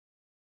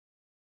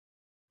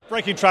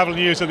Breaking travel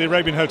news at the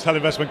Arabian Hotel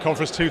Investment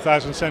Conference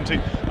 2017.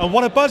 And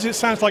what a buzz it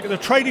sounds like at the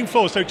trading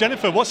floor. So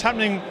Jennifer, what's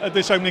happening at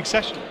this opening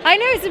session? I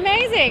know, it's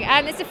amazing.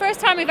 It's the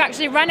first time we've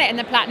actually run it in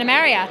the Platinum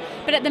area.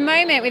 But at the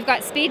moment we've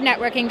got speed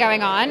networking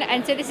going on.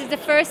 And so this is the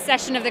first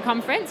session of the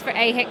conference for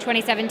AHIC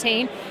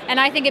 2017. And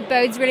I think it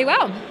bodes really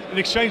well. An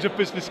exchange of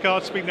business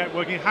cards, speed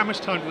networking, how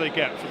much time do they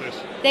get for this?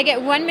 They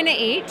get 1 minute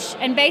each.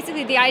 And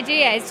basically the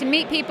idea is to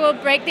meet people,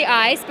 break the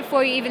ice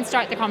before you even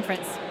start the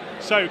conference.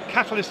 So,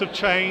 catalyst of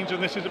change,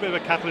 and this is a bit of a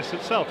catalyst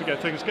itself to get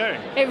things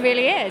going. It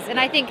really is, and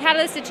I think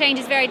catalyst of change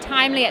is very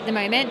timely at the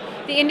moment.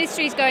 The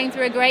industry is going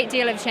through a great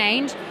deal of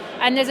change,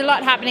 and there's a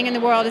lot happening in the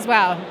world as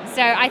well.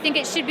 So I think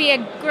it should be a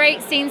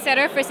great scene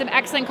setter for some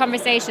excellent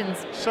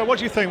conversations. So what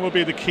do you think will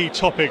be the key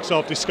topics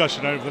of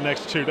discussion over the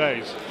next 2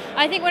 days?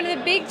 I think one of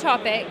the big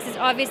topics is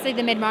obviously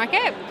the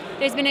mid-market.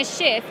 There's been a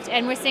shift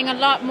and we're seeing a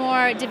lot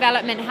more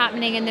development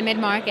happening in the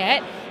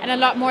mid-market and a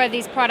lot more of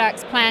these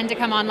products planned to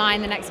come online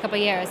in the next couple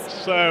of years.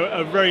 So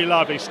a very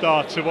lively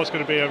start to what's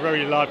going to be a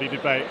very lively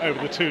debate over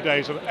the 2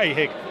 days of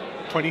AHIC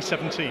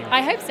 2017.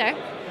 I hope so.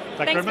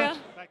 Thank you very much.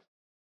 Phil.